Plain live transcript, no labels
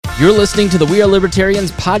You're listening to the We Are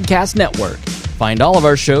Libertarians Podcast Network. Find all of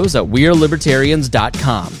our shows at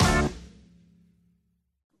wearelibertarians.com.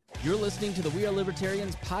 You're listening to the We Are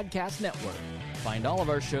Libertarians Podcast Network. Find all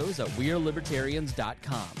of our shows at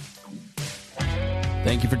wearelibertarians.com.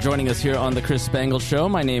 Thank you for joining us here on the Chris Spangle Show.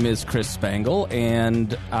 My name is Chris Spangle,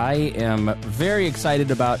 and I am very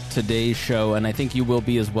excited about today's show, and I think you will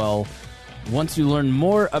be as well once you learn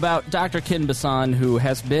more about Dr. Ken Bassan, who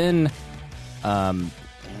has been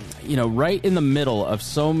right in the middle of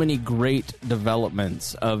so many great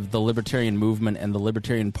developments of the libertarian movement and the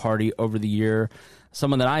Libertarian Party over the year.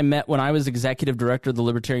 Someone that I met when I was executive director of the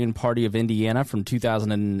Libertarian Party of Indiana from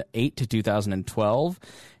 2008 to 2012.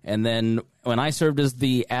 And then when I served as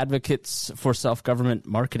the Advocates for Self-Government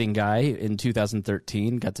marketing guy in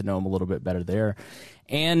 2013, got to know him a little bit better there.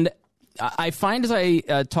 And I find as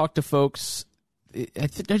I talk to folks,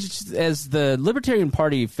 as the Libertarian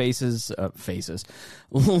Party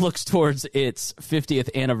looks towards its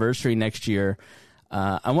 50th anniversary next year,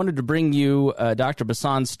 I wanted to bring you Dr.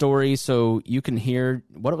 Bassan's story so you can hear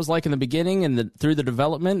what it was like in the beginning and through the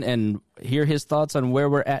development and hear his thoughts on where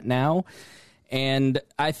we're at now. And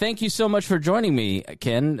I thank you so much for joining me,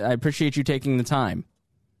 Ken. I appreciate you taking the time.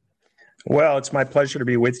 Well, it's my pleasure to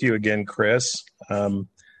be with you again, Chris.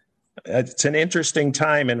 It's an interesting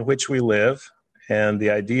time in which we live. And the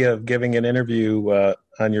idea of giving an interview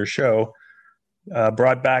on your show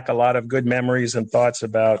brought back a lot of good memories and thoughts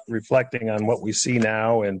about reflecting on what we see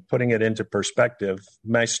now and putting it into perspective.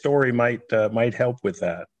 My story might help with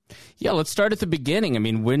that. Yeah, let's start at the beginning. I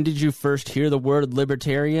mean, when did you first hear the word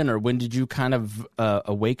libertarian, or when did you kind of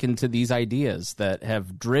awaken to these ideas that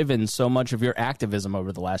have driven so much of your activism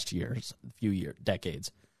over the last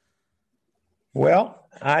decades? Well,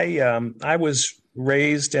 I was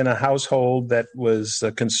raised in a household that was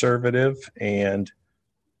conservative, and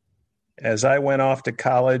as I went off to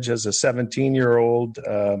college as a 17-year-old,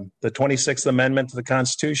 the 26th Amendment to the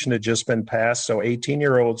Constitution had just been passed, so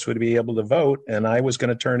 18-year-olds would be able to vote, and I was going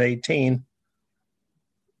to turn 18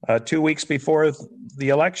 2 weeks before the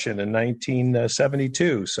election in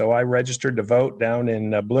 1972. So I registered to vote down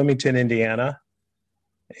in Bloomington, Indiana,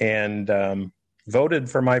 and voted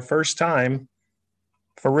for my first time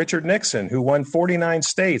for Richard Nixon, who won 49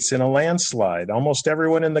 states in a landslide. Almost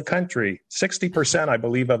everyone in the country, 60%, I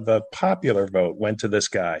believe, of the popular vote went to this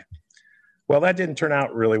guy. Well, that didn't turn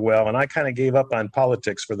out really well, and I kind of gave up on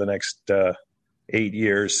politics for the next 8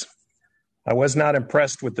 years. I was not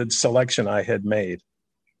impressed with the selection I had made.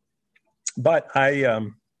 But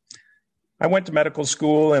I went to medical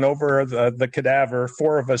school, and over the cadaver,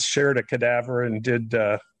 4 of us shared a cadaver and did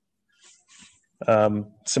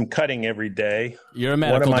some cutting every day. You're a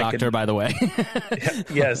medical doctor, by the way.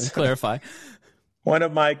 Yes. Clarify. One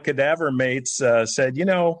of my cadaver mates said,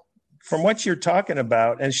 from what you're talking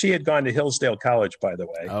about, and she had gone to Hillsdale College, by the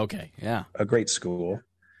way. Okay, yeah. A great school.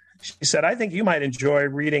 She said, I think you might enjoy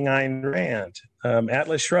reading Ayn Rand,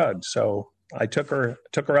 Atlas Shrugged. So I took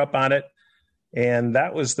her up on it. And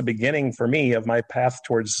that was the beginning for me of my path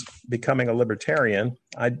towards becoming a libertarian.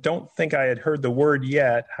 I don't think I had heard the word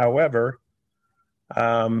yet. However,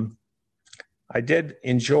 I did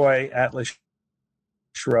enjoy Atlas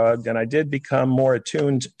Shrugged, and I did become more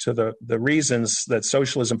attuned to the reasons that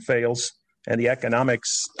socialism fails and the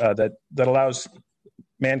economics that allows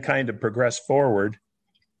mankind to progress forward.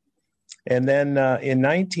 And then in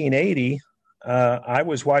 1980, I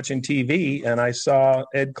was watching TV, and I saw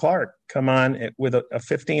Ed Clark come on with a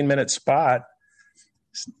 15-minute spot,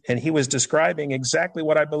 and he was describing exactly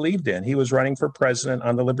what I believed in. He was running for president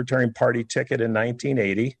on the Libertarian Party ticket in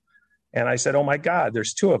 1980. And I said, oh, my God,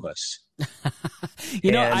 there's 2 of us.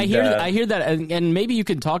 I hear that. And maybe you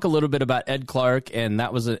can talk a little bit about Ed Clark. And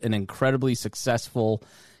that was an incredibly successful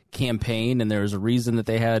campaign. And there was a reason that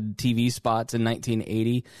they had TV spots in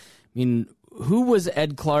 1980. I mean, who was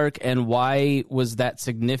Ed Clark and why was that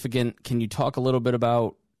significant? Can you talk a little bit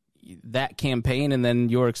about that campaign and then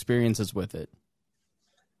your experiences with it?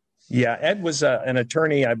 Yeah, Ed was an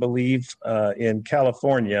attorney, I believe, in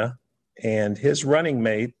California, and his running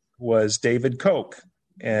mate was David Koch.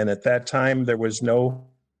 And at that time, there was no,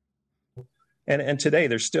 and today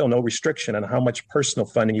there's still no restriction on how much personal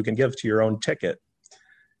funding you can give to your own ticket.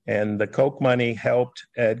 And the Koch money helped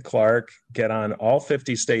Ed Clark get on all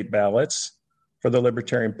 50 state ballots for the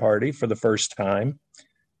Libertarian Party for the first time.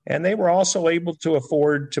 And they were also able to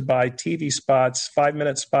afford to buy TV spots,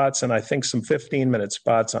 5-minute spots, and I think some 15-minute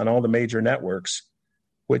spots on all the major networks,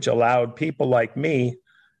 which allowed people like me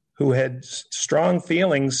who had strong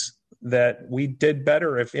feelings that we did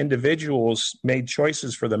better if individuals made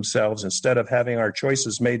choices for themselves instead of having our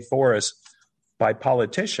choices made for us by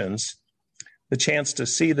politicians. the chance to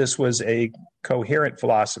see this was a coherent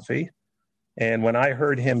philosophy. And when I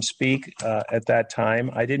heard him speak at that time,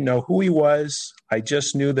 I didn't know who he was. I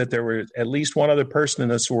just knew that there were at least one other person in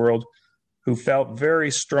this world who felt very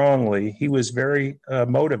strongly. He was very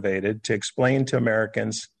motivated to explain to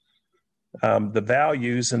Americans the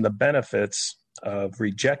values and the benefits of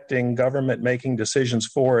rejecting government making decisions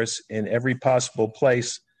for us in every possible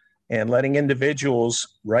place and letting individuals,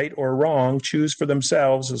 right or wrong, choose for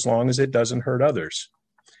themselves as long as it doesn't hurt others.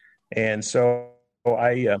 And so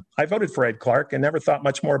I voted for Ed Clark and never thought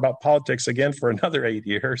much more about politics again for another 8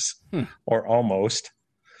 years or almost.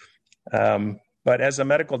 But as a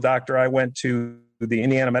medical doctor, I went to the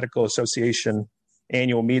Indiana Medical Association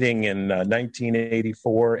annual meeting in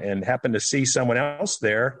 1984 and happened to see someone else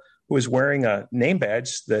there who was wearing a name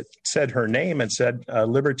badge that said her name and said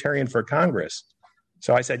Libertarian for Congress.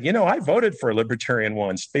 So I said, I voted for a Libertarian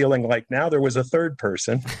once, feeling like now there was a third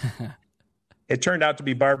person. It turned out to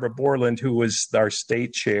be Barbara Borland, who was our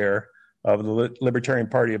state chair of the Libertarian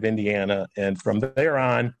Party of Indiana. And from there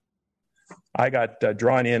on, I got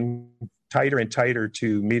drawn in tighter and tighter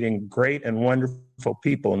to meeting great and wonderful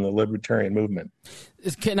people in the libertarian movement.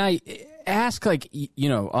 Can I ask,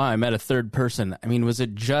 I met a third person. I mean, was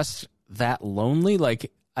it just that lonely?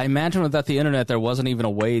 Like, I imagine without the internet, there wasn't even a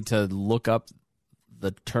way to look up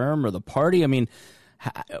the term or the party. I mean,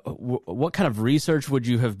 what kind of research would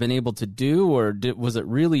you have been able to do? Or was it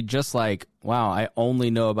really just like, wow, I only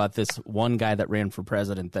know about this one guy that ran for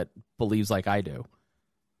president that believes like I do?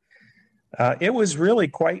 It was really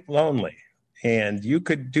quite lonely. And you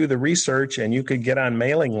could do the research and you could get on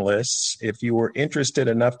mailing lists if you were interested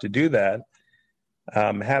enough to do that.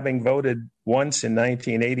 Having voted once in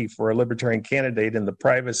 1980 for a libertarian candidate in the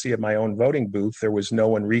privacy of my own voting booth, there was no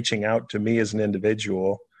one reaching out to me as an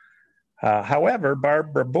individual. However,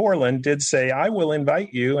 Barbara Borland did say, I will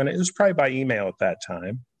invite you, and it was probably by email at that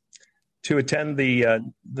time, to attend the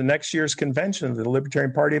next year's convention of the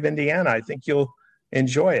Libertarian Party of Indiana. I think you'll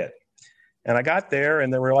enjoy it. And I got there,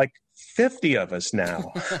 and there were like 50 of us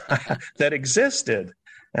now that existed.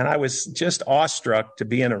 And I was just awestruck to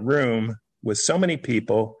be in a room with so many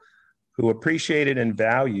people who appreciated and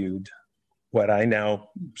valued what I now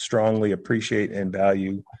strongly appreciate and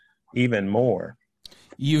value even more.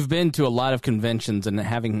 You've been to a lot of conventions, and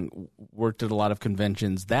having worked at a lot of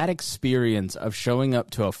conventions, that experience of showing up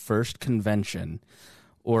to a first convention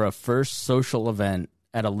or a first social event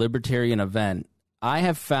at a libertarian event, I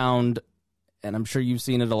have found, and I'm sure you've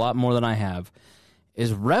seen it a lot more than I have,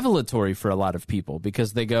 is revelatory for a lot of people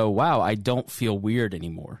because they go, wow, I don't feel weird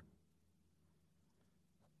anymore.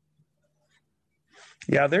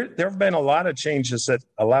 Yeah, there have been a lot of changes that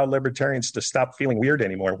allow libertarians to stop feeling weird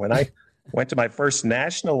anymore. When I went to my first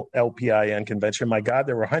national LPIN convention, my God,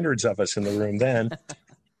 there were hundreds of us in the room then.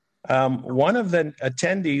 One of the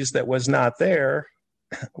attendees that was not there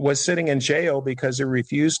was sitting in jail because he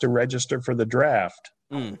refused to register for the draft.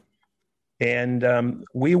 And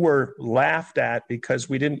we were laughed at because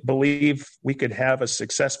we didn't believe we could have a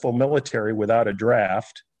successful military without a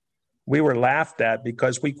draft. We were laughed at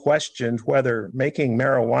because we questioned whether making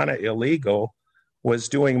marijuana illegal was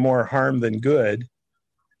doing more harm than good.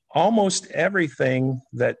 Almost everything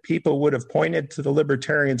that people would have pointed to the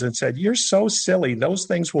libertarians and said, you're so silly, those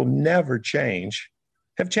things will never change,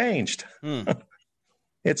 have changed.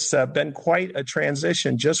 It's been quite a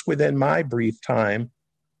transition just within my brief time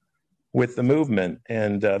with the movement,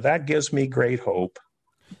 and that gives me great hope.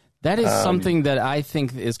 That is something that I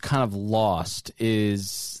think is kind of lost,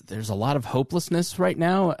 is there's a lot of hopelessness right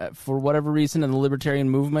now for whatever reason in the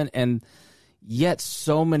libertarian movement, and yet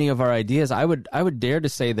so many of our ideas, I would dare to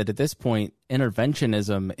say that at this point,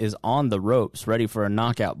 interventionism is on the ropes, ready for a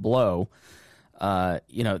knockout blow.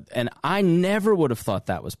 And I never would have thought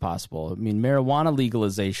that was possible. I mean, marijuana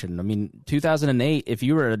legalization. I mean, 2008, if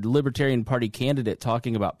you were a Libertarian Party candidate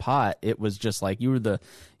talking about pot, it was just like you were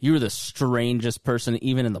the strangest person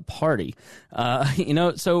even in the party.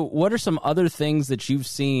 So what are some other things that you've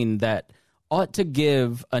seen that ought to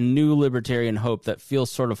give a new libertarian hope that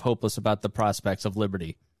feels sort of hopeless about the prospects of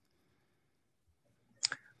liberty?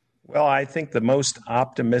 Well, I think the most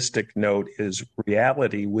optimistic note is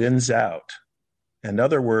reality wins out. In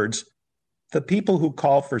other words, the people who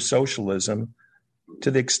call for socialism,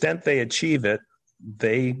 to the extent they achieve it,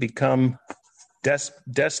 they become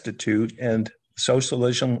destitute, and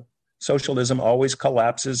socialism always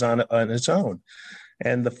collapses on its own.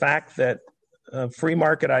 And the fact that free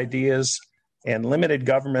market ideas and limited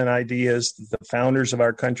government ideas the founders of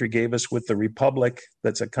our country gave us with the republic,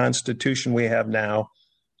 that's a constitution we have now,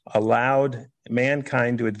 allowed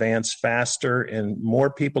mankind to advance faster and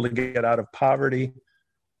more people to get out of poverty,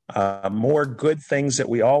 more good things that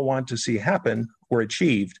we all want to see happen were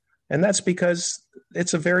achieved. And that's because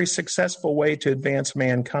it's a very successful way to advance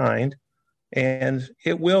mankind, and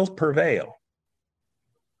it will prevail.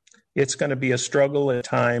 It's going to be a struggle at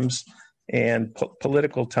times, and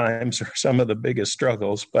political times are some of the biggest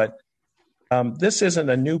struggles. But this isn't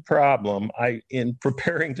a new problem. In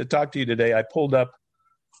preparing to talk to you today, I pulled up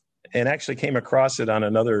and actually came across it on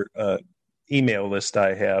another email list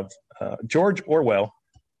I have. George Orwell,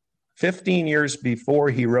 15 years before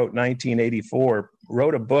he wrote 1984,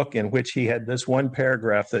 wrote a book in which he had this one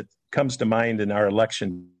paragraph that comes to mind in our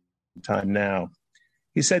election time now.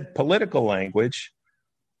 He said, political language,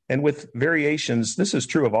 and with variations, this is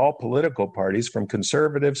true of all political parties, from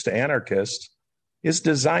conservatives to anarchists, is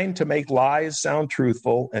designed to make lies sound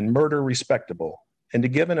truthful and murder respectable, and to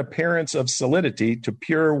give an appearance of solidity to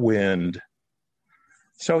pure wind.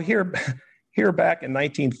 So here back in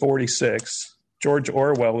 1946, George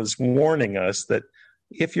Orwell is warning us that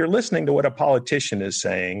if you're listening to what a politician is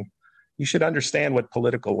saying, you should understand what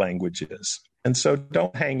political language is. And so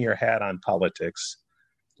don't hang your hat on politics.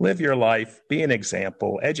 Live your life, be an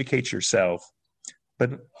example, educate yourself.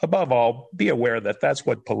 But above all, be aware that that's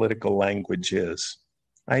what political language is.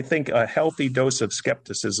 I think a healthy dose of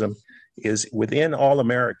skepticism is within all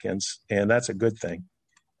Americans, and that's a good thing.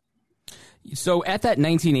 So at that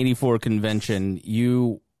 1984 convention,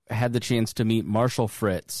 you had the chance to meet Marshall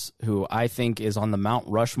Fritz, who I think is on the Mount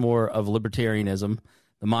Rushmore of libertarianism,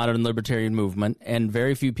 the modern libertarian movement, and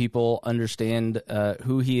very few people understand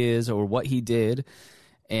who he is or what he did.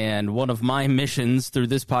 And one of my missions through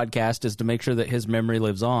this podcast is to make sure that his memory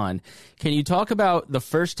lives on. Can you talk about the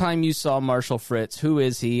first time you saw Marshall Fritz? Who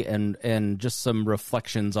is he? And just some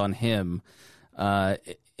reflections on him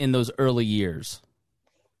in those early years.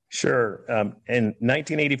 Sure. In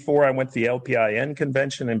 1984, I went to the LPIN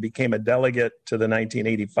convention and became a delegate to the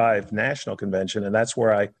 1985 National Convention. And that's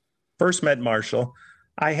where I first met Marshall.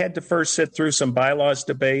 I had to first sit through some bylaws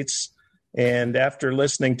debates. And after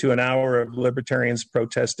listening to an hour of libertarians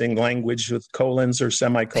protesting language with colons or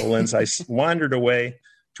semicolons, I wandered away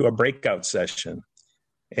to a breakout session.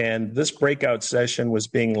 And this breakout session was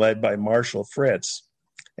being led by Marshall Fritz.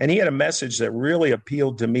 And he had a message that really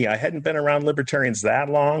appealed to me. I hadn't been around libertarians that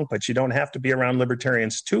long, but you don't have to be around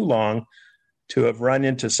libertarians too long to have run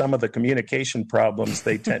into some of the communication problems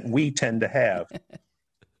we tend to have.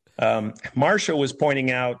 Marshall was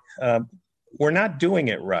pointing out, we're not doing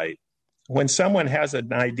it right. When someone has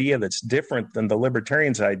an idea that's different than the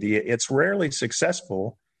libertarian's idea, it's rarely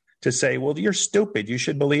successful to say, well, you're stupid. You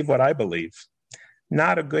should believe what I believe.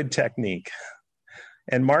 Not a good technique.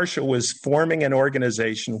 And Marshall was forming an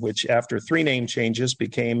organization which, after 3 name changes,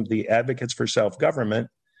 became the Advocates for Self-Government,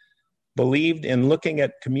 believed in looking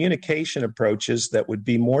at communication approaches that would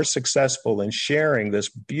be more successful in sharing this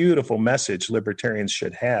beautiful message libertarians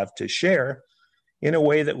should have to share in a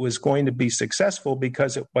way that was going to be successful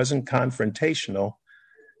because it wasn't confrontational.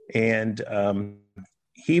 And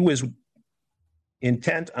he was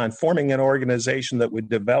intent on forming an organization that would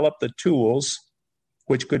develop the tools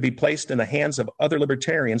which could be placed in the hands of other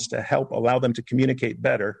libertarians to help allow them to communicate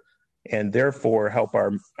better and therefore help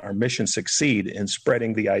our mission succeed in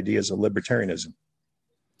spreading the ideas of libertarianism.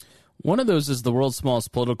 One of those is the World's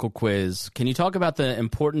Smallest Political Quiz. Can you talk about the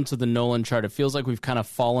importance of the Nolan chart? It feels like we've kind of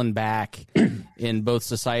fallen back in both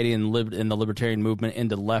society and in the libertarian movement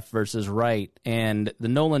into left versus right. And the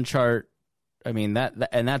Nolan chart, I mean,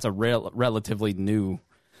 that's a relatively new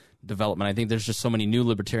development. I think there's just so many new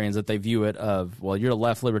libertarians that they view it of, well, you're a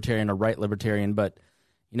left libertarian or right libertarian. But,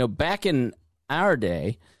 you know, back in our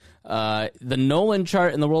day, the Nolan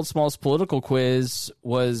chart and the World's Smallest Political Quiz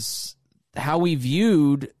was how we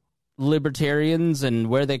viewed libertarians and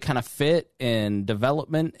where they kind of fit in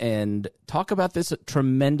development. And talk about this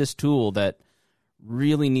tremendous tool that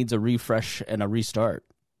really needs a refresh and a restart.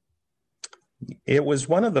 It was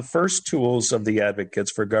one of the first tools of the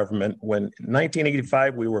Advocates for Government. When in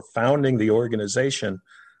 1985 we were founding the organization,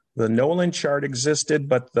 the Nolan chart existed,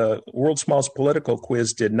 but the World's Smallest Political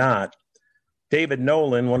Quiz did not. David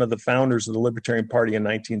Nolan, one of the founders of the Libertarian Party in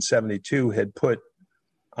 1972, had put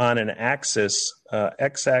on an axis,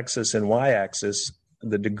 x-axis and y-axis,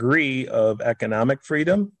 the degree of economic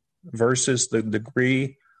freedom versus the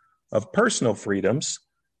degree of personal freedoms.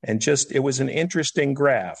 And it was an interesting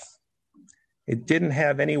graph. It didn't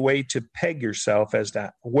have any way to peg yourself as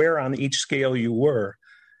to where on each scale you were.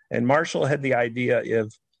 And Marshall had the idea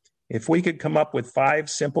if we could come up with 5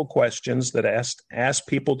 simple questions that asked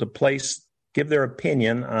people to give their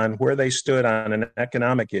opinion on where they stood on an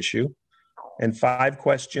economic issue, and 5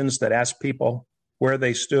 questions that asked people where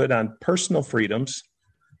they stood on personal freedoms,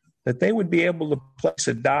 that they would be able to place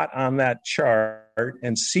a dot on that chart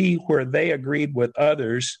and see where they agreed with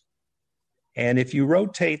others. And if you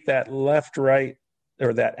rotate that left, right,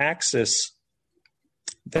 or that axis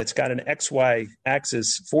that's got an XY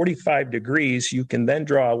axis 45 degrees, you can then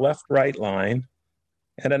draw a left-right line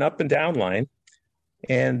and an up and down line.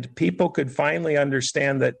 And people could finally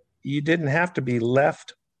understand that you didn't have to be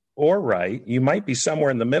left or right. You might be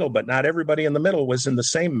somewhere in the middle, but not everybody in the middle was in the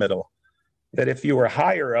same middle. That if you were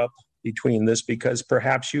higher up between this, because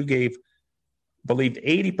perhaps you believed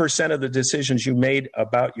 80% of the decisions you made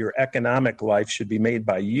about your economic life should be made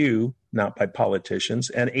by you, not by politicians,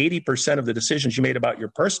 and 80% of the decisions you made about your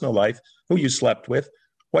personal life, who you slept with,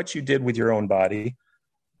 what you did with your own body,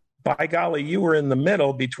 by golly, you were in the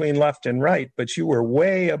middle between left and right, but you were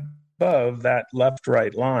way above that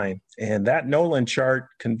left-right line. And that Nolan chart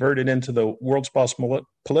converted into the world's most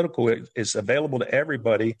political is available to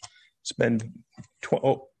everybody. It's been,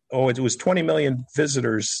 it was 20 million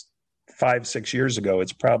visitors 5-6 years ago.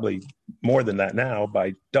 It's probably more than that now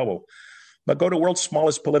by double. But go to World's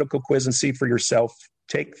Smallest Political Quiz and see for yourself.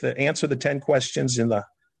 Answer the 10 questions in the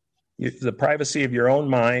privacy of your own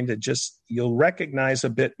mind, and you'll recognize a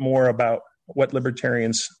bit more about what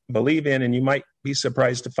libertarians believe in, and you might be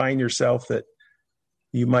surprised to find yourself that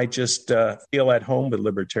you might just feel at home with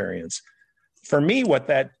libertarians. For me, what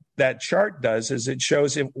that chart does is it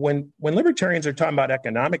shows when libertarians are talking about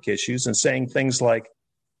economic issues and saying things like,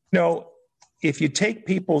 if you take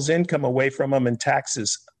people's income away from them and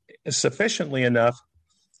taxes sufficiently enough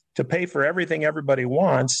to pay for everything everybody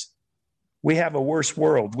wants, we have a worse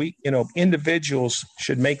world. Individuals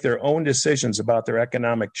should make their own decisions about their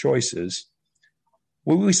economic choices.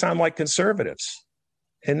 We sound like conservatives.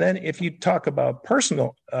 And then if you talk about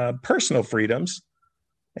personal freedoms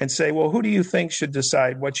and say, well, who do you think should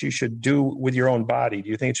decide what you should do with your own body? Do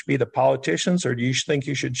you think it should be the politicians, or do you think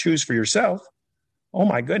you should choose for yourself? Oh,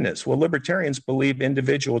 my goodness. Well, libertarians believe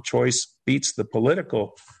individual choice beats the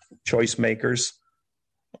political choice makers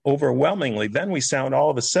overwhelmingly. Then we sound all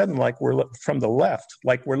of a sudden like we're from the left,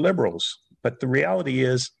 like we're liberals. But the reality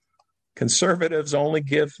is conservatives only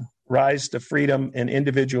give rise to freedom and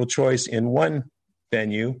individual choice in one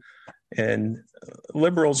venue, and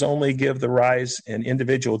liberals only give the rise and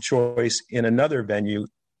individual choice in another venue.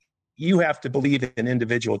 You have to believe in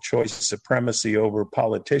individual choice supremacy over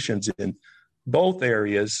politicians in both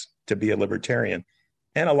areas to be a libertarian.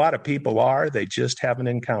 And a lot of people are, they just haven't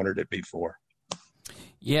encountered it before.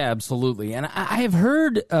 Yeah, absolutely. And I have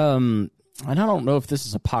heard, and I don't know if this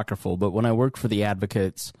is apocryphal, but when I worked for the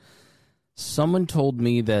Advocates, someone told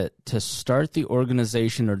me that to start the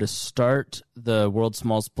organization or to start the World's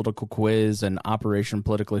Smallest Political Quiz and Operation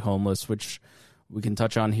Politically Homeless, which we can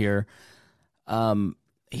touch on here,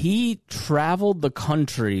 he traveled the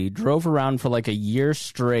country, drove around for like a year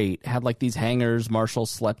straight, had like these hangars, Marshall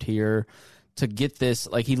slept here to get this.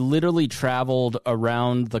 Like he literally traveled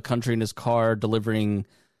around the country in his car delivering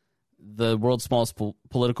the World's Smallest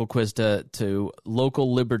Political Quiz to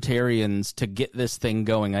local libertarians to get this thing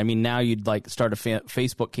going. I mean, now you'd like start a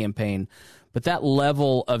Facebook campaign, but that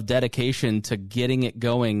level of dedication to getting it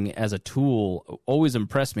going as a tool always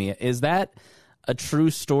impressed me. Is that a true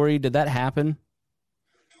story? Did that happen?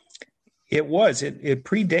 It was. It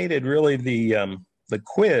predated really the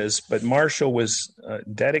quiz, but Marshall was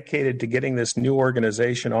dedicated to getting this new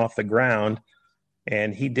organization off the ground,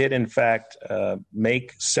 and he did, in fact,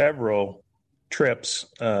 make several trips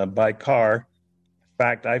by car. In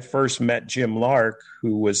fact, I first met Jim Lark,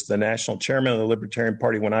 who was the national chairman of the Libertarian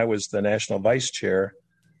Party when I was the national vice chair,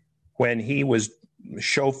 when he was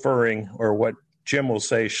chauffeuring, or what Jim will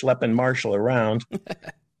say, schlepping Marshall around.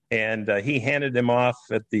 And he handed him off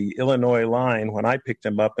at the Illinois line when I picked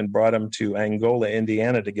him up and brought him to Angola,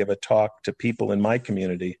 Indiana, to give a talk to people in my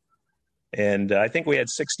community. And I think we had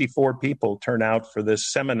 64 people turn out for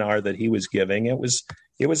this seminar that he was giving. It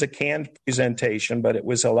was a canned presentation, but it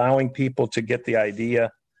was allowing people to get the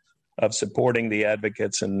idea of supporting the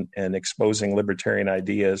advocates and exposing libertarian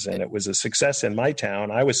ideas. And it was a success in my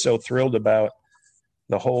town. I was so thrilled about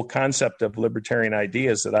the whole concept of libertarian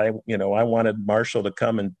ideas that I wanted Marshall to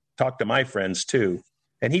come and talk to my friends too.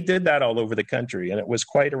 And he did that all over the country, and it was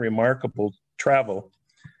quite a remarkable travel.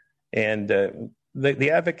 And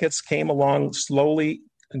the advocates came along slowly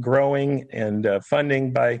growing and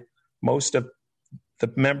funding by most of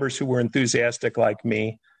the members who were enthusiastic like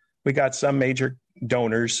me. We got some major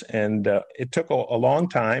donors, and it took a long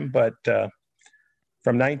time, but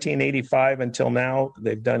from 1985 until now,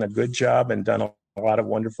 they've done a good job and done a lot of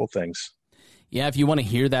wonderful things. Yeah, if you want to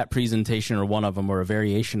hear that presentation or one of them or a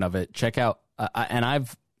variation of it, check out.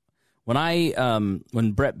 When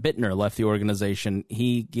when Brett Bittner left the organization,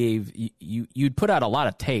 he gave you'd put out a lot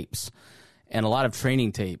of tapes and a lot of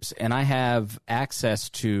training tapes, and I have access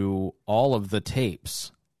to all of the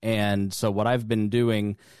tapes. And so what I've been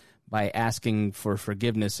doing by asking for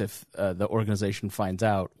forgiveness if the organization finds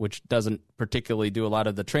out, which doesn't particularly do a lot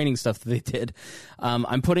of the training stuff that they did,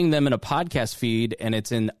 I'm putting them in a podcast feed, and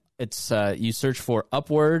it's you search for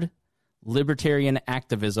Upward Libertarian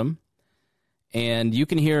Activism, and you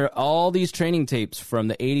can hear all these training tapes from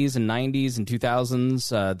the 80s and 90s and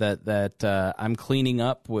 2000s that I'm cleaning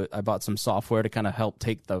up. I bought some software to kind of help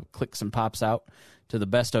take the clicks and pops out to the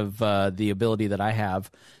best of the ability that I have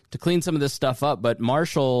to clean some of this stuff up. But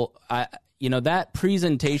Marshall, that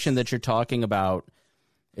presentation that you're talking about,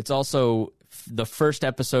 it's also the first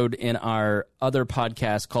episode in our other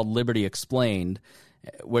podcast called Liberty Explained,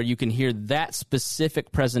 where you can hear that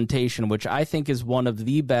specific presentation, which I think is one of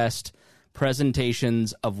the best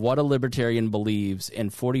presentations of what a libertarian believes in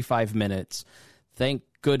 45 minutes. Thank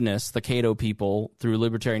goodness the Cato people through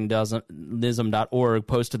libertarianism.org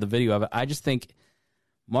posted the video of it. I just think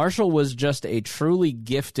Marshall was just a truly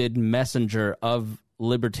gifted messenger of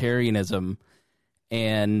libertarianism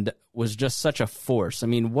and was just such a force. I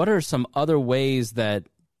mean, what are some other ways that,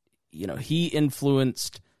 he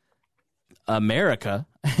influenced America?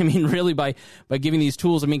 I mean, really by giving these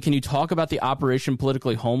tools. I mean, can you talk about the Operation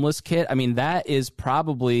Politically Homeless kit? I mean, that is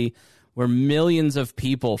probably where millions of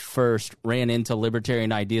people first ran into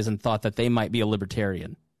libertarian ideas and thought that they might be a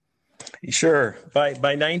libertarian. Sure. By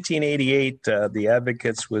 1988, the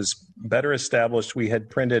Advocates was better established. We had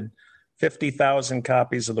printed 50,000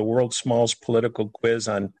 copies of the world's smallest political quiz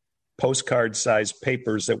on postcard-sized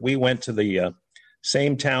papers that we went to the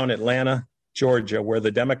same town, Atlanta, Georgia, where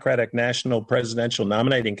the Democratic National Presidential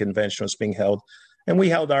Nominating Convention was being held. And we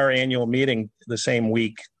held our annual meeting the same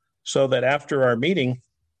week so that after our meeting,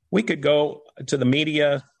 we could go to the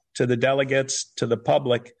media, to the delegates, to the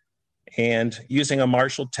public, and using a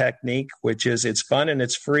Marshall technique, which is it's fun and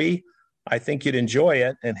it's free. I think you'd enjoy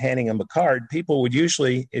it. And handing them a card, people would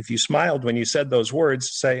usually, if you smiled when you said those words,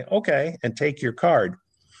 say, okay, and take your card.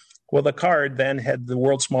 Well, the card then had the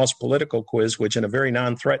world's smallest political quiz, which in a very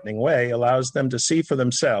non-threatening way allows them to see for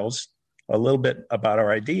themselves a little bit about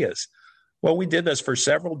our ideas. Well, we did this for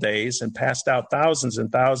several days and passed out thousands and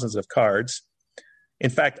thousands of cards. In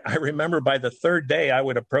fact, I remember by the third day, I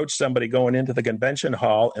would approach somebody going into the convention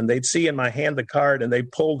hall, and they'd see in my hand the card, and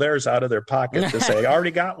they'd pull theirs out of their pocket to say, I already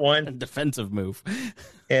got one. A defensive move.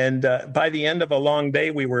 And by the end of a long day,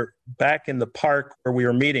 we were back in the park where we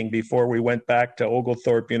were meeting before we went back to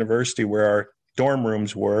Oglethorpe University, where our dorm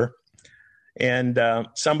rooms were. And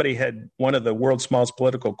somebody had one of the world's smallest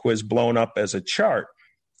political quiz blown up as a chart.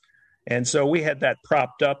 And so we had that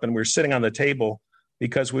propped up, and we were sitting on the table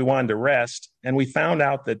because we wanted to rest. And we found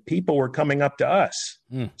out that people were coming up to us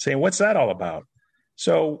saying, what's that all about?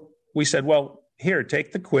 So we said, well, here,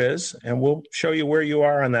 take the quiz and we'll show you where you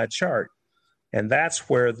are on that chart. And that's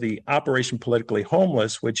where the Operation Politically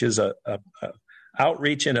Homeless, which is a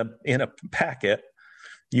outreach in a packet.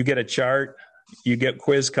 You get a chart, you get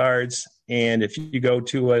quiz cards. And if you go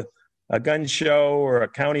to a gun show or a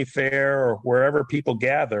county fair or wherever people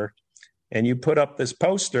gather and you put up this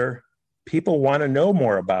poster, people want to know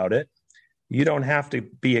more about it. You don't have to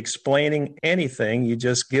be explaining anything. You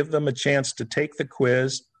just give them a chance to take the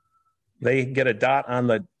quiz. They get a dot on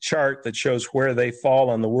the chart that shows where they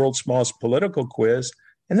fall on the world's smallest political quiz.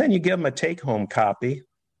 And then you give them a take-home copy.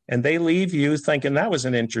 And they leave you thinking that was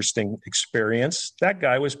an interesting experience. That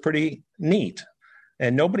guy was pretty neat.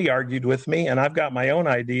 And nobody argued with me. And I've got my own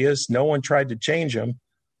ideas. No one tried to change them.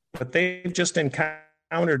 But they've just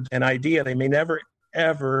encountered an idea they may never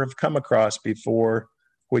ever have come across before,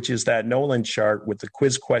 which is that Nolan chart with the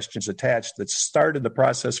quiz questions attached that started the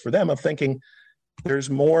process for them of thinking there's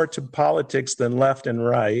more to politics than left and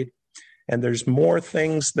right. And there's more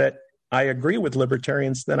things that I agree with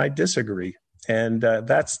libertarians than I disagree. And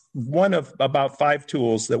that's one of about 5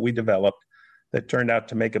 tools that we developed that turned out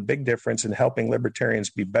to make a big difference in helping libertarians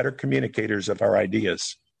be better communicators of our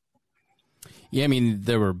ideas. Yeah, I mean,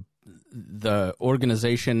 the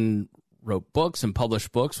organization wrote books and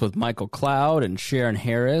published books with Michael Cloud and Sharon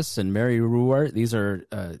Harris and Mary Ruwart. These are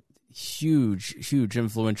huge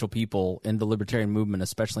influential people in the libertarian movement,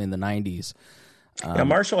 especially in the 90s. Now,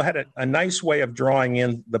 Marshall had a nice way of drawing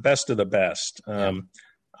in the best of the best.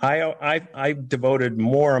 I devoted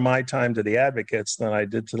more of my time to the Advocates than I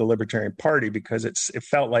did to the Libertarian Party because it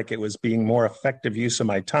felt like it was being more effective use of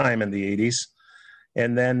my time in the 80s.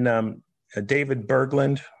 And then David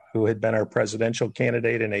Bergland, who had been our presidential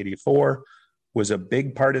candidate in 84, was a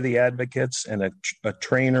big part of the Advocates and a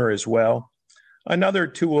trainer as well. Another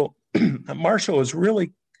tool Marshall was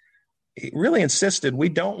really insisted we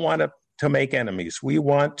don't want to make enemies. We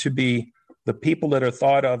want to be the people that are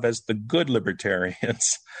thought of as the good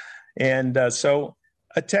libertarians. And so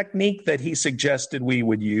a technique that he suggested we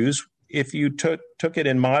would use, if you took it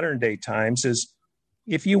in modern day times, is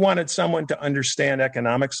if you wanted someone to understand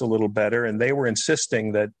economics a little better, and they were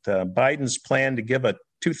insisting that Biden's plan to give a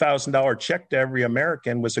 $2,000 check to every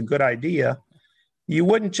American was a good idea, you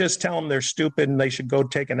wouldn't just tell them they're stupid and they should go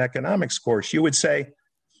take an economics course. You would say,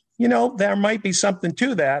 there might be something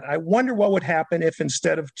to that. I wonder what would happen if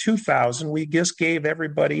instead of 2,000, we just gave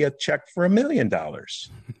everybody a check for $1 million.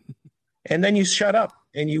 And then you shut up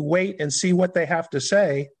and you wait and see what they have to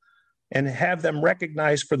say and have them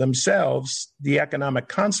recognize for themselves the economic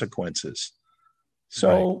consequences.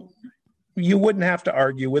 So you wouldn't have to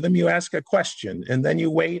argue with them. You ask a question and then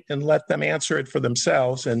you wait and let them answer it for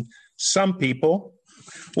themselves. And some people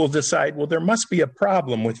will decide, well, there must be a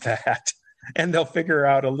problem with that. And they'll figure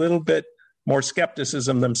out a little bit more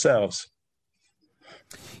skepticism themselves.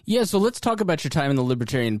 Yeah, so let's talk about your time in the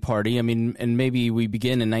Libertarian Party. I mean, and maybe we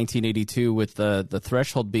begin in 1982 with the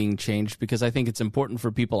threshold being changed, because I think it's important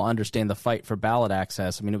for people to understand the fight for ballot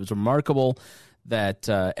access. I mean, it was remarkable that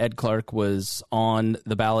Ed Clark was on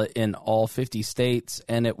the ballot in all 50 states,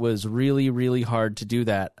 and it was really, really hard to do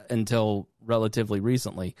that until relatively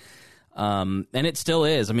recently. And it still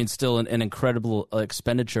is. I mean, still an incredible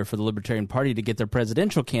expenditure for the Libertarian Party to get their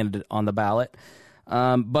presidential candidate on the ballot.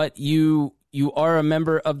 But you are a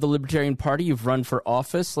member of the Libertarian Party. You've run for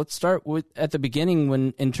office. Let's start with at the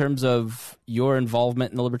beginning in terms of your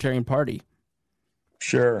involvement in the Libertarian Party.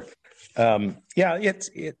 Sure.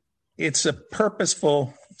 It's a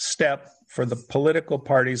purposeful step for the political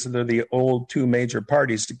parties that are the old two major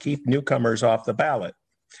parties to keep newcomers off the ballot.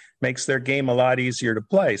 Makes their game a lot easier to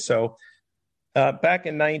play. So back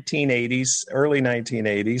in early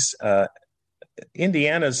 1980s,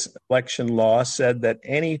 Indiana's election law said that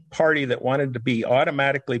any party that wanted to be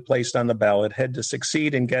automatically placed on the ballot had to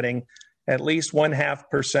succeed in getting at least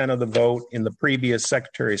 0.5% of the vote in the previous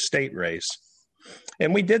Secretary of State race.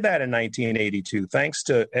 And we did that in 1982, thanks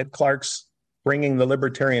to Ed Clark's bringing the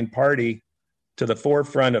Libertarian Party to the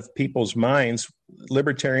forefront of people's minds.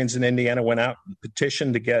 Libertarians in Indiana went out and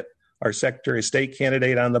petitioned to get our Secretary of State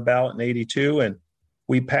candidate on the ballot in 82, and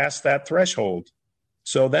we passed that threshold.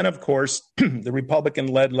 So then, of course, the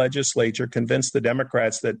Republican-led legislature convinced the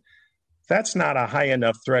Democrats that that's not a high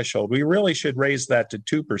enough threshold. We really should raise that to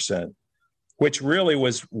 2%, which really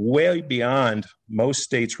was way beyond most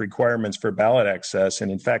states' requirements for ballot access.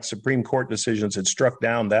 And in fact, Supreme Court decisions had struck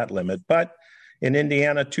down that limit. But in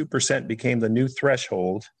Indiana, 2% became the new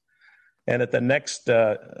threshold. And at the next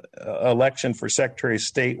election for Secretary of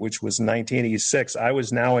State, which was in 1986, I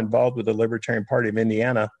was now involved with the Libertarian Party of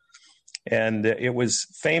Indiana. And it was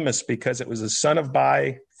famous because it was the son of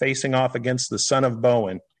Bayh facing off against the son of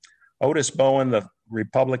Bowen. Otis Bowen, the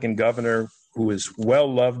Republican governor who was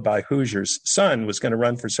well loved by Hoosiers' son, was going to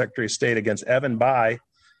run for Secretary of State against Evan Bayh,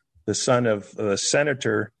 the son of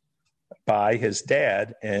Senator Bayh, his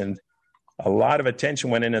dad. And a lot of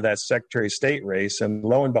attention went into that Secretary of State race. And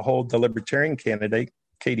lo and behold, the Libertarian candidate,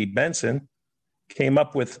 Katie Benson, came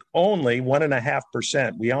up with only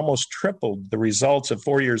 1.5%. We almost tripled the results of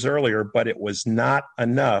 4 years earlier, but it was not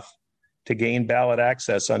enough to gain ballot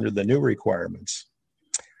access under the new requirements.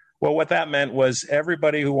 Well, what that meant was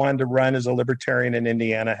everybody who wanted to run as a Libertarian in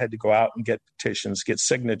Indiana had to go out and get petitions, get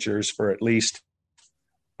signatures for at least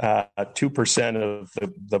 2% of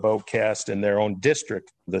the vote cast in their own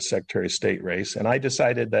district, the Secretary of State race. And I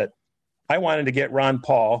decided that I wanted to get Ron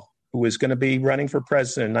Paul, who was going to be running for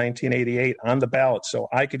president in 1988, on the ballot so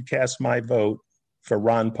I could cast my vote for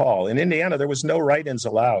Ron Paul. In Indiana, there was no write-ins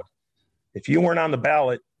allowed. If you weren't on the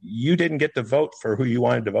ballot, you didn't get to vote for who you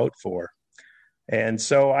wanted to vote for. And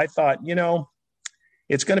so I thought,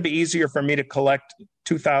 it's going to be easier for me to collect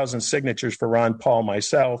 2,000 signatures for Ron Paul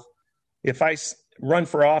myself if I run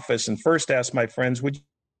for office and first ask my friends, would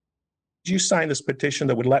you sign this petition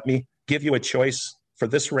that would let me give you a choice for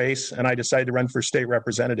this race? And I decided to run for state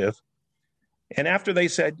representative. And after they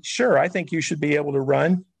said, sure, I think you should be able to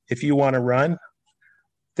run if you want to run,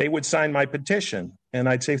 they would sign my petition. And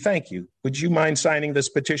I'd say, thank you. Would you mind signing this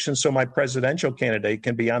petition so my presidential candidate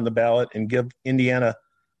can be on the ballot and give Indiana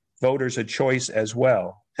voters a choice as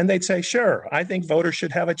well? And they'd say, sure, I think voters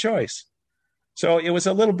should have a choice. So it was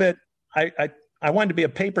a little bit, I wanted to be a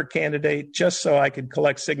paper candidate just so I could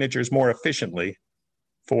collect signatures more efficiently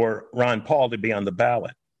for Ron Paul to be on the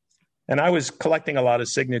ballot. And I was collecting a lot of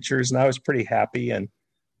signatures and I was pretty happy. And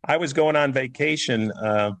I was going on vacation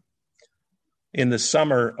in the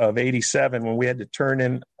summer of 87 when we had to turn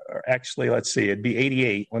in or actually, let's see, it'd be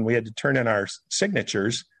 88 when we had to turn in our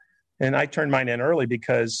signatures. And I turned mine in early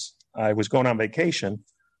because I was going on vacation,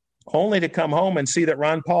 only to come home and see that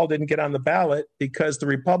Ron Paul didn't get on the ballot because the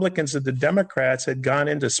Republicans and the Democrats had gone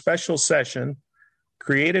into special session,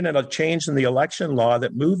 created a change in the election law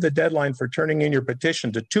that moved the deadline for turning in your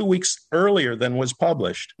petition to 2 weeks earlier than was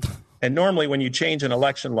published. And normally when you change an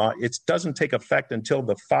election law, it doesn't take effect until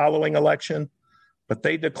the following election, but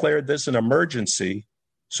they declared this an emergency,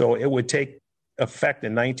 so it would take effect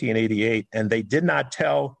in 1988. And they did not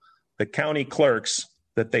tell the county clerks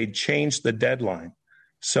that they'd changed the deadline.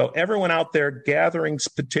 So everyone out there gathering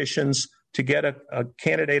petitions to get a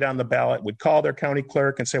candidate on the ballot would call their county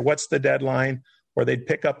clerk and say, what's the deadline? Or they'd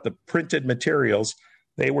pick up the printed materials.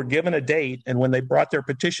 They were given a date, and when they brought their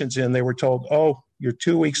petitions in, they were told, oh, you're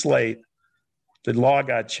 2 weeks late. The law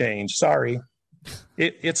got changed. Sorry.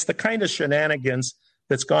 It's the kind of shenanigans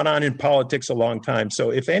that's gone on in politics a long time.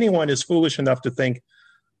 So if anyone is foolish enough to think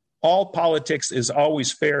all politics is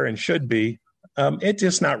always fair and should be, it's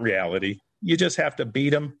just not reality. You just have to beat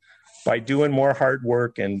them by doing more hard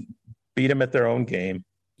work and beat them at their own game.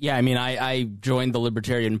 Yeah, I mean, I joined the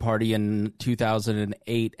Libertarian Party in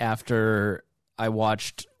 2008 after I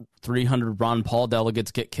watched 300 Ron Paul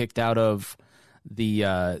delegates get kicked out of the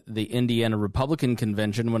Indiana Republican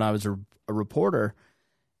Convention when I was a reporter.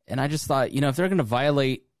 And I just thought, if they're going to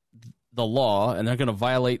violate the law and they're going to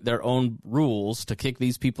violate their own rules to kick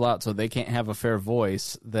these people out so they can't have a fair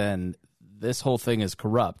voice, then this whole thing is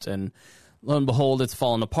corrupt. And lo and behold, it's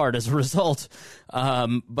fallen apart as a result.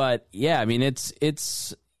 But yeah, I mean, it's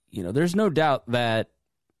there's no doubt that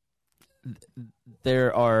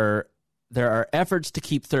there are efforts to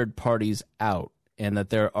keep third parties out, and that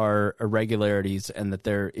there are irregularities, and that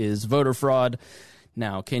there is voter fraud.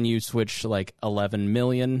 Now, can you switch like 11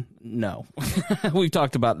 million? No. We've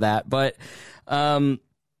talked about that, but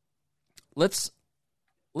let's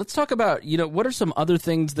talk about, what are some other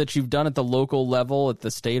things that you've done at the local level, at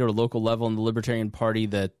the state or local level in the Libertarian Party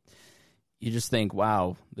that you just think,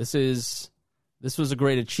 wow, this was a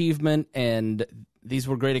great achievement and these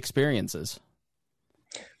were great experiences?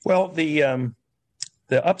 Well, the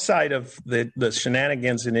upside of the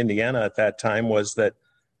shenanigans in Indiana at that time was that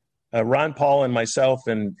Ron Paul and myself,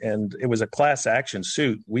 and it was a class action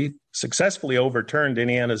suit. We successfully overturned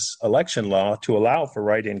Indiana's election law to allow for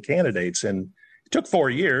write-in candidates. And it took 4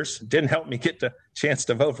 years. It didn't help me get the chance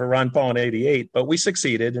to vote for Ron Paul in 88, but we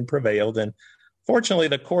succeeded and prevailed. And fortunately,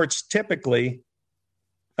 the courts typically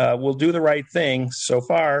will do the right thing. So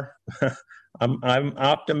far, I'm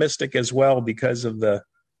optimistic as well because of the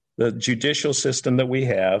judicial system that we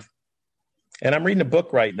have. And I'm reading a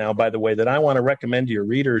book right now, by the way, that I want to recommend to your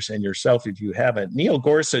readers and yourself if you haven't. Neil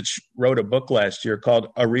Gorsuch wrote a book last year called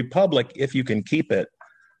A Republic If You Can Keep It.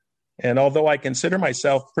 And although I consider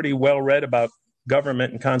myself pretty well read about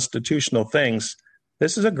government and constitutional things,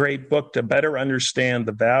 this is a great book to better understand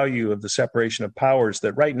the value of the separation of powers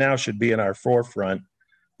that right now should be in our forefront.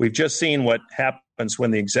 We've just seen what happens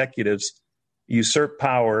when the executives usurp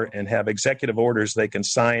power and have executive orders they can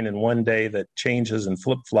sign in one day that changes and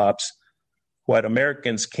flip-flops. What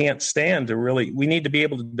Americans can't stand to we need to be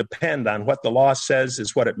able to depend on what the law says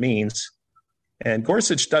is what it means. And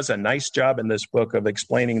Gorsuch does a nice job in this book of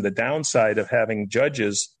explaining the downside of having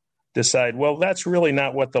judges decide, well, that's really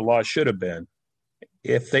not what the law should have been.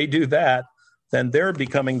 If they do that, then they're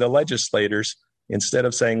becoming the legislators instead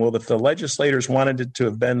of saying, well, if the legislators wanted it to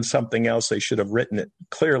have been something else, they should have written it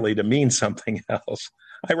clearly to mean something else.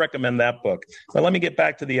 I recommend that book. But let me get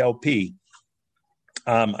back to the LP.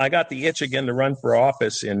 I got the itch again to run for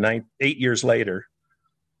office 8 years later.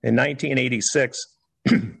 In 1986,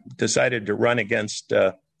 decided to run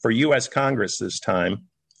for U.S. Congress this time.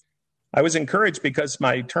 I was encouraged because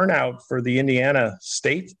my turnout for the Indiana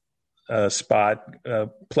state spot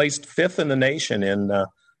placed fifth in the nation in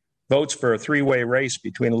votes for a three-way race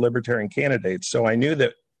between the Libertarian candidates. So I knew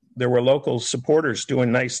that there were local supporters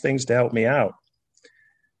doing nice things to help me out.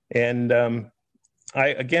 And I,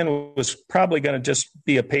 again, was probably going to just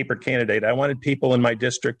be a paper candidate. I wanted people in my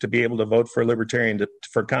district to be able to vote for Libertarian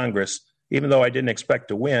for Congress, even though I didn't expect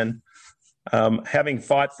to win. Having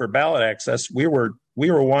fought for ballot access, we were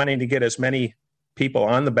wanting to get as many people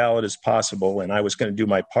on the ballot as possible, and I was going to do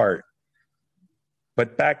my part.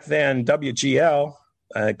 But back then, WGL,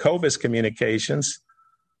 Covis Communications,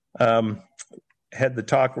 had the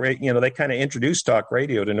talk radio, they kind of introduced talk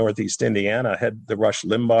radio to Northeast Indiana, had the Rush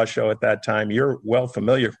Limbaugh show at that time. You're well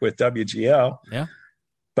familiar with WGL. Yeah.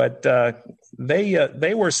 But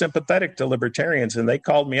they were sympathetic to libertarians, and they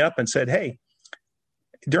called me up and said, hey,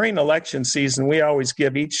 during election season, we always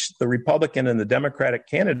give the Republican and the Democratic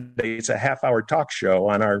candidates a half-hour talk show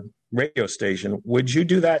on our radio station. Would you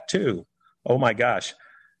do that too? Oh my gosh.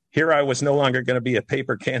 Here I was no longer going to be a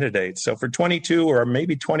paper candidate. So for 22 or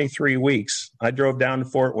maybe 23 weeks, I drove down to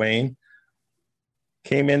Fort Wayne,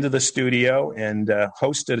 came into the studio, and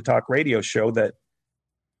hosted a talk radio show that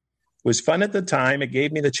was fun at the time. It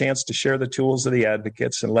gave me the chance to share the tools of the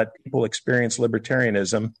advocates and let people experience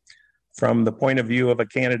libertarianism from the point of view of a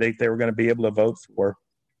candidate they were going to be able to vote for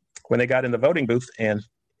when they got in the voting booth. And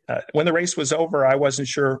when the race was over, I wasn't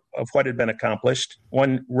sure of what had been accomplished.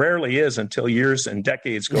 One rarely is until years and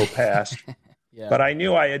decades go past. Yeah. But I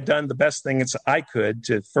knew I had done the best things I could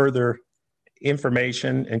to further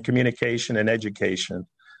information and communication and education.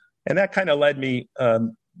 And that kind of led me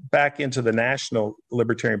back into the National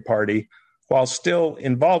Libertarian Party. While still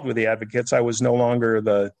involved with the advocates, I was no longer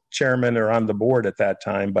the chairman or on the board at that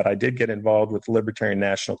time, but I did get involved with the Libertarian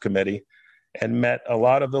National Committee and met a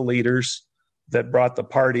lot of the leaders that brought the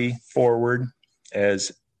party forward,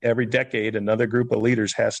 as every decade another group of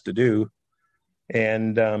leaders has to do,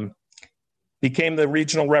 and became the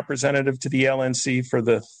regional representative to the LNC for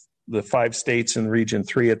the 5 states in Region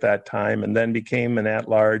 3 at that time, and then became an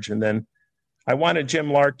at-large. And then I wanted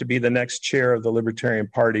Jim Lark to be the next chair of the Libertarian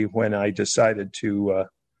Party when I decided to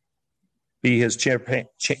be his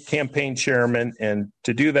campaign chairman. And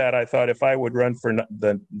to do that, I thought if I would run for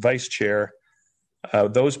the vice chair,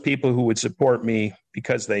 those people who would support me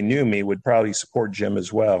because they knew me would probably support Jim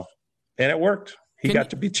as well. And it worked. He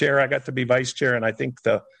got to be chair, I got to be vice chair, and I think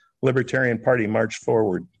the Libertarian Party marched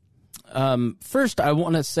forward. First, I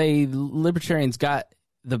want to say Libertarians got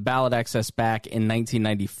the ballot access back in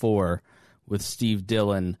 1994 with Steve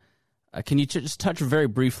Dillon. Can you just touch very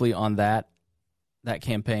briefly on that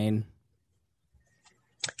campaign?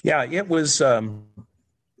 Yeah, it was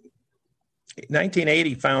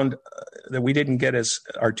 1980 found that we didn't get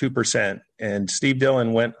our 2%, and Steve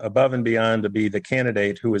Dillon went above and beyond to be the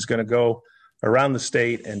candidate who was going to go around the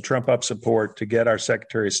state and trump up support to get our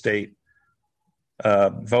Secretary of State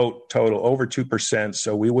vote total over 2%,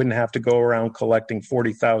 so we wouldn't have to go around collecting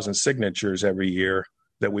 40,000 signatures every year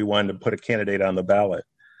that we wanted to put a candidate on the ballot.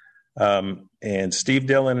 And Steve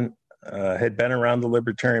Dillon had been around the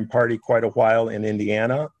Libertarian Party quite a while in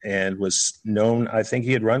Indiana and was known, I think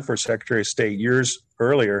he had run for Secretary of State years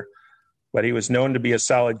earlier, but he was known to be a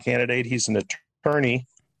solid candidate. He's an attorney,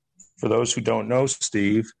 for those who don't know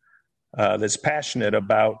Steve, that's passionate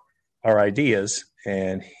about our ideas,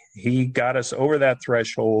 and he got us over that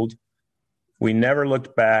threshold. We never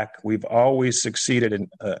looked back. We've always succeeded in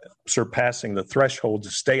surpassing the threshold to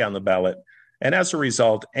stay on the ballot. And as a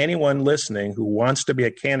result, anyone listening who wants to be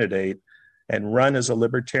a candidate and run as a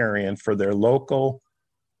libertarian for their local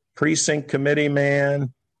precinct committee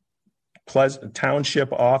man,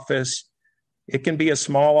 township office, it can be a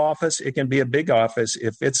small office, it can be a big office.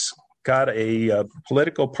 If it's got a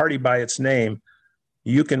political party by its name,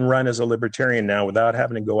 you can run as a libertarian now without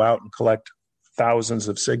having to go out and collect thousands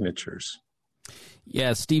of signatures.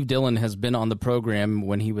 Yeah, Steve Dillon has been on the program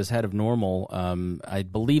when he was head of NORML. I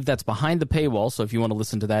believe that's behind the paywall, so if you want to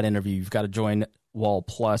listen to that interview, you've got to join Wall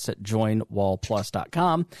Plus at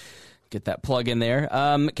joinwallplus.com. Get that plug in there.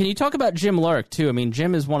 Can you talk about Jim Lark, too? I mean,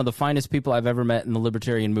 Jim is one of the finest people I've ever met in the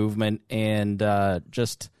libertarian movement, and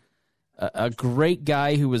just a great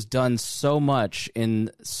guy who has done so much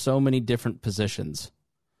in so many different positions.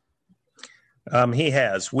 He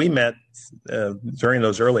has. We met during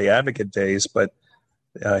those early advocate days, but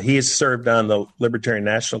he has served on the Libertarian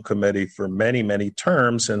National Committee for many, many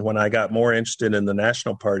terms. And when I got more interested in the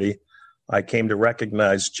National Party, I came to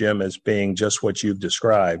recognize Jim as being just what you've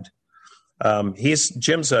described.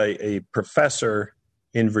 Jim's a professor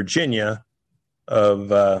in Virginia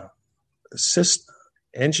of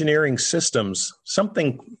engineering systems,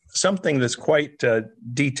 something that's quite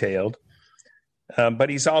detailed. But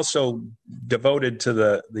he's also devoted to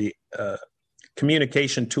the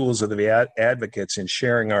communication tools of the advocates in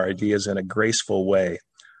sharing our ideas in a graceful way.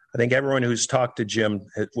 I think everyone who's talked to Jim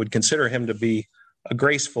would consider him to be a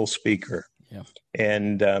graceful speaker. Yeah.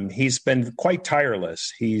 And he's been quite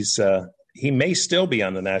tireless. He may still be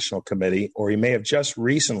on the National Committee, or he may have just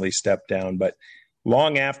recently stepped down, but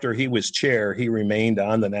long after he was chair, he remained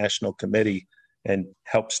on the National Committee and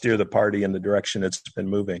helped steer the party in the direction it's been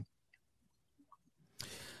moving.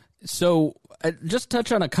 So just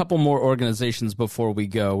touch on a couple more organizations before we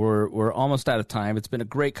go. We're almost out of time. It's been a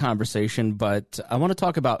great conversation, but I want to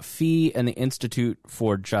talk about FEE and the Institute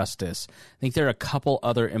for Justice. I think there are a couple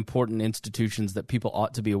other important institutions that people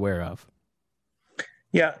ought to be aware of.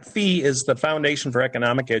 Yeah, FEE is the Foundation for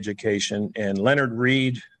Economic Education, and Leonard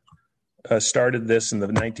Read started this in the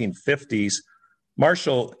 1950s.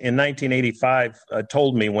 Marshall, in 1985,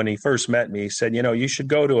 told me when he first met me, he said, you should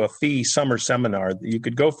go to a FEE summer seminar. You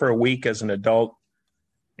could go for a week as an adult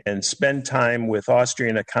and spend time with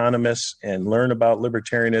Austrian economists and learn about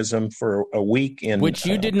libertarianism for a week. Which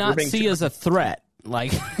you did not see as a threat.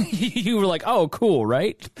 Like, you were like, oh, cool,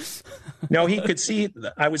 right? No, he could see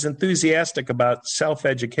I was enthusiastic about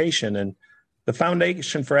self-education, and the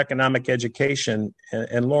Foundation for Economic Education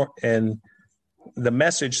and the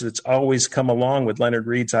message that's always come along with Leonard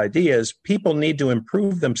Read's ideas, people need to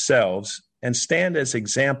improve themselves and stand as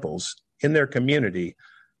examples in their community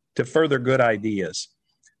to further good ideas.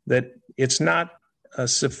 That it's not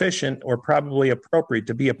sufficient or probably appropriate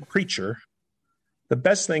to be a preacher. The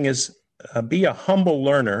best thing is be a humble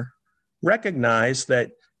learner, recognize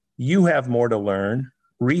that you have more to learn,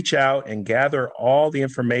 reach out and gather all the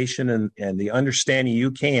information and the understanding you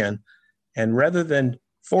can, and rather than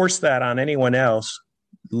force that on anyone else,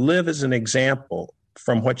 live as an example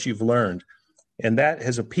from what you've learned. And that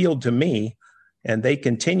has appealed to me, and they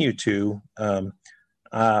continue to.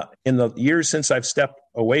 In the years since I've stepped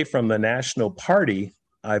away from the national party,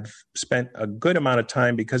 I've spent a good amount of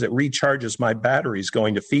time because it recharges my batteries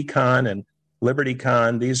going to FECon and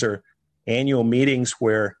LibertyCon. These are annual meetings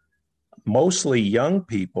where mostly young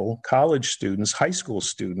people, college students, high school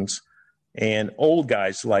students, and old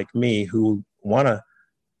guys like me who want to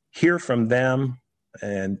hear from them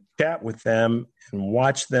and chat with them and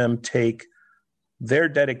watch them take their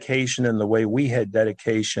dedication and the way we had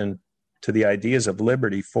dedication to the ideas of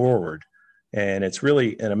liberty forward. And it's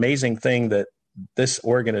really an amazing thing that this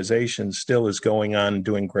organization still is going on and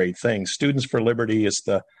doing great things. Students for Liberty is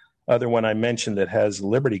the other one I mentioned that has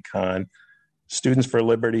LibertyCon. Students for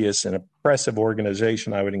Liberty is an impressive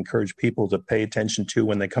organization I would encourage people to pay attention to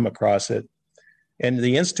when they come across it. And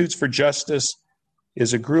the Institutes for Justice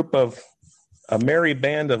is a group of a merry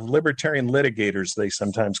band of libertarian litigators, they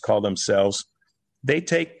sometimes call themselves. They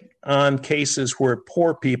take on cases where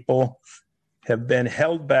poor people have been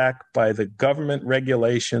held back by the government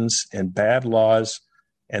regulations and bad laws,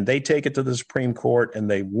 and they take it to the Supreme Court and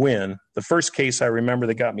they win. The first case I remember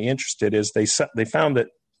that got me interested is they found that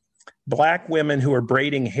Black women who were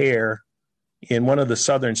braiding hair in one of the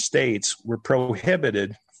southern states were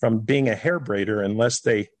prohibited from being a hair braider unless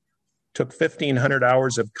they took 1,500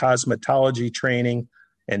 hours of cosmetology training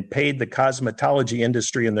and paid the cosmetology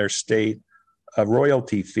industry in their state a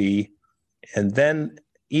royalty fee. And then,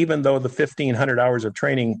 even though the 1,500 hours of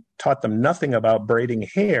training taught them nothing about braiding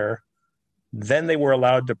hair, then they were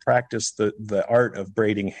allowed to practice the art of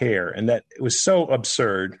braiding hair. And that it was so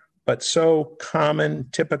absurd, but so common,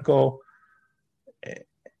 typical.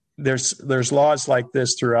 There's laws like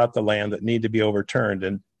this throughout the land that need to be overturned.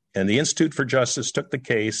 And the Institute for Justice took the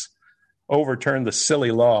case, overturned the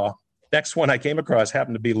silly law. Next one I came across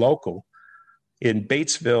happened to be local. In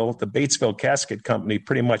Batesville, the Batesville Casket Company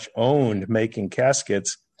pretty much owned making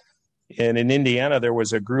caskets. And in Indiana, there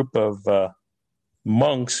was a group of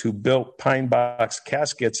monks who built pine box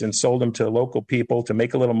caskets and sold them to local people to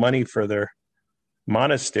make a little money for their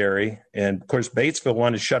monastery. And of course, Batesville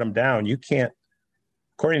wanted to shut them down. You can't,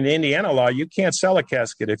 according to Indiana law, you can't sell a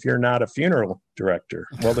casket if you're not a funeral director.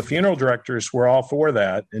 Well, the funeral directors were all for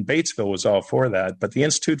that, and Batesville was all for that. But the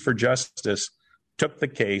Institute for Justice took the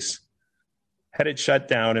case, had it shut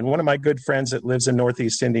down. And one of my good friends that lives in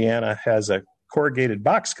Northeast Indiana has a corrugated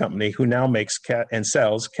box company who now makes and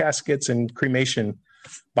sells caskets and cremation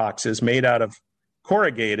boxes made out of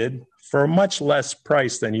corrugated for a much less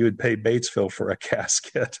price than you would pay Batesville for a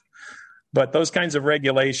casket. But those kinds of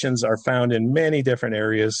regulations are found in many different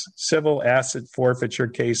areas. Civil asset forfeiture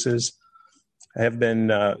cases have been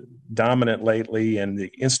dominant lately, and the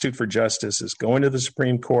Institute for Justice is going to the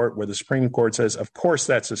Supreme Court, where the Supreme Court says, of course,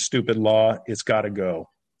 that's a stupid law. It's got to go.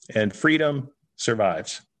 And freedom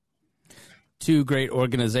survives. Two great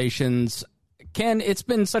organizations. Ken, it's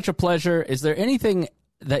been such a pleasure. Is there anything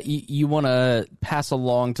that you want to pass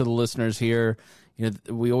along to the listeners here? You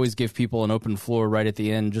know, we always give people an open floor right at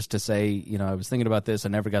the end just to say, you know, I was thinking about this. I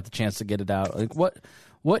never got the chance to get it out. Like,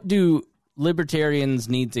 what do libertarians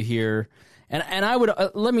need to hear? And I would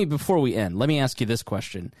before we end, let me ask you this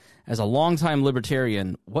question. As a longtime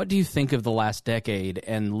libertarian, what do you think of the last decade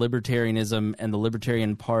and libertarianism and the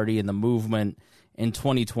Libertarian Party and the movement in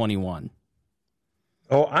 2021?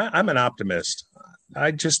 Oh, I'm an optimist.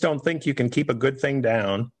 I just don't think you can keep a good thing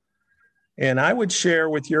down. And I would share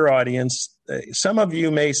with your audience, some of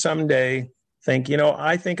you may someday think, you know,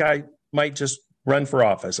 I think I might just run for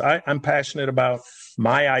office. I'm passionate about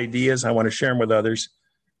my ideas. I want to share them with others.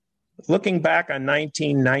 looking back on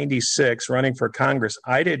 1996, running for Congress,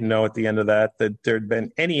 I didn't know at the end of that there'd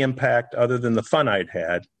been any impact other than the fun I'd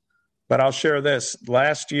had. But I'll share this.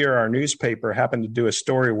 Last year, our newspaper happened to do a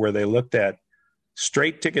story where they looked at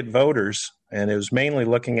straight ticket voters, and it was mainly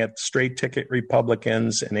looking at straight ticket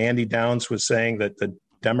Republicans. And Andy Downs was saying that the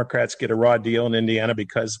Democrats get a raw deal in Indiana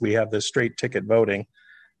because we have this straight ticket voting.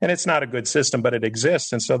 And it's not a good system, but it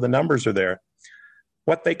exists. And so the numbers are there.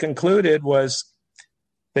 What they concluded was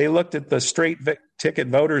they looked at the straight ticket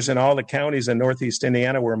voters in all the counties in Northeast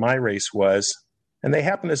Indiana where my race was. And they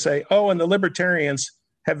happened to say, oh, and the Libertarians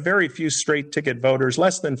have very few straight ticket voters,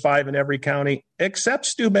 less than 5 in every county, except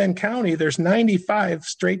Steuben County. There's 95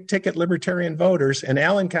 straight ticket Libertarian voters, and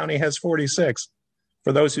Allen County has 46.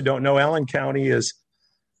 For those who don't know, Allen County is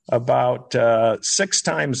about 6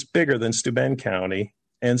 times bigger than Steuben County.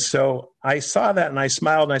 And so I saw that and I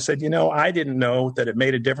smiled and I said, I didn't know that it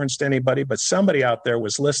made a difference to anybody, but somebody out there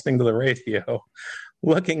was listening to the radio,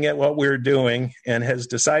 looking at what we're doing, and has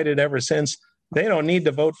decided ever since they don't need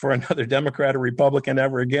to vote for another Democrat or Republican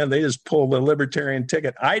ever again. They just pull the Libertarian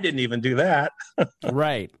ticket. I didn't even do that.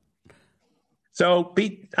 Right. So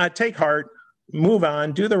take heart, move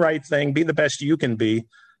on, do the right thing, be the best you can be,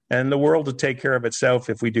 and the world will take care of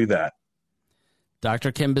itself if we do that.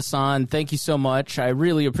 Dr. Kim Bassan, thank you so much. I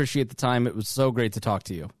really appreciate the time. It was so great to talk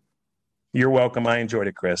to you. You're welcome. I enjoyed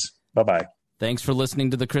it, Chris. Bye-bye. Thanks for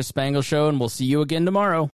listening to The Chris Spangle Show, and we'll see you again tomorrow.